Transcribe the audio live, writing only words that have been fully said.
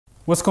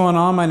What's going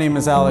on? My name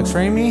is Alex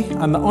Ramey.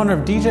 I'm the owner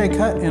of DJ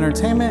Cut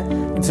Entertainment,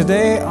 and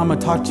today I'm going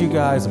to talk to you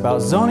guys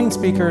about zoning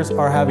speakers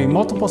or having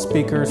multiple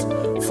speakers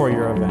for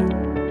your event.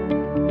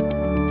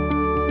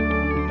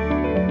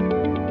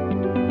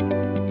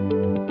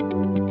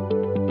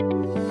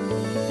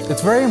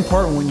 It's very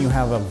important when you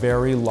have a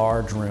very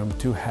large room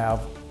to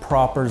have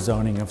proper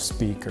zoning of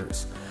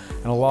speakers.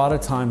 And a lot of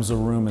times the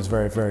room is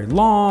very, very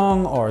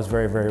long or is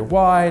very, very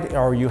wide,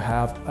 or you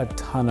have a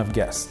ton of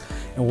guests.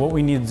 And what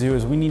we need to do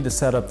is we need to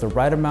set up the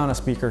right amount of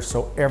speakers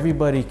so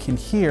everybody can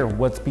hear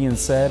what's being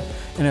said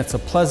and it's a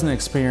pleasant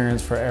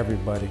experience for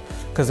everybody.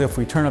 Because if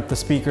we turn up the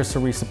speakers to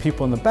reach the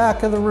people in the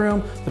back of the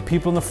room, the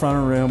people in the front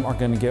of the room are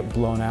going to get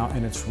blown out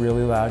and it's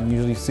really loud. And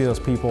usually you see those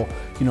people,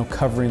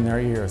 covering their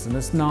ears, and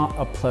it's not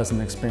a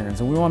pleasant experience.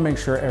 And we want to make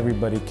sure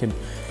everybody can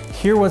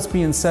hear what's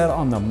being said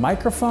on the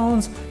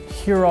microphones,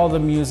 hear all the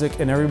music,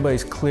 and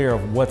everybody's clear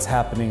of what's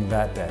happening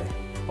that day.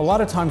 A lot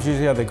of times you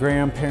usually have the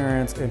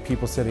grandparents and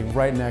people sitting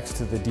right next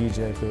to the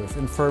DJ booth.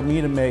 And for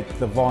me to make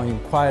the volume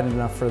quiet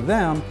enough for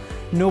them,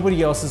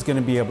 nobody else is going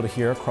to be able to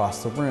hear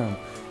across the room.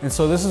 And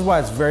so this is why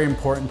it's very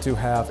important to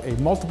have a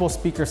multiple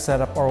speaker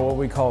setup, or what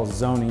we call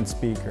zoning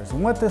speakers.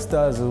 And what this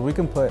does is we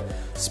can put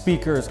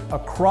speakers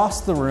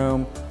across the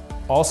room,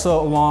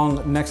 also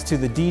along next to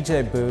the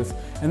DJ booth,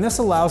 and this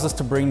allows us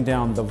to bring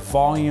down the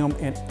volume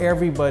and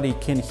everybody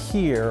can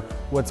hear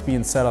what's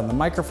being said on the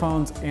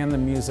microphones and the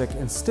music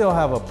and still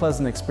have a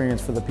pleasant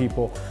experience for the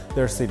people that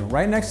are sitting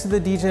right next to the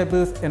DJ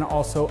booth and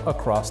also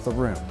across the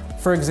room.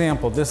 For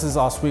example, this is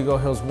Oswego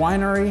Hills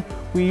Winery.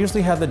 We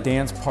usually have the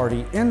dance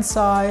party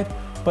inside,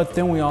 but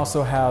then we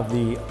also have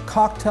the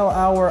cocktail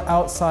hour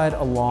outside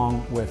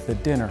along with the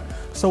dinner.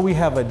 So we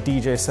have a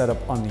DJ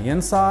setup on the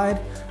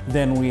inside,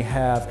 then we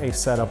have a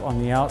setup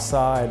on the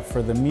outside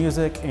for the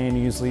music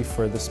and usually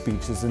for the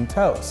speeches and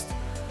toast.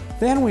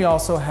 Then we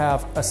also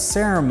have a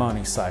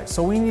ceremony site.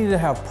 So we need to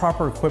have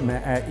proper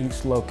equipment at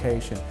each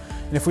location.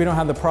 And if we don't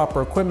have the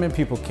proper equipment,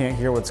 people can't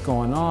hear what's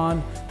going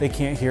on. They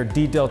can't hear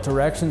detailed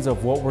directions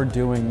of what we're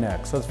doing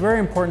next. So it's very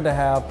important to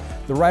have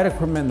the right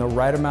equipment and the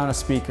right amount of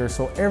speakers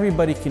so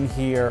everybody can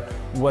hear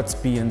what's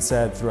being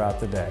said throughout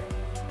the day.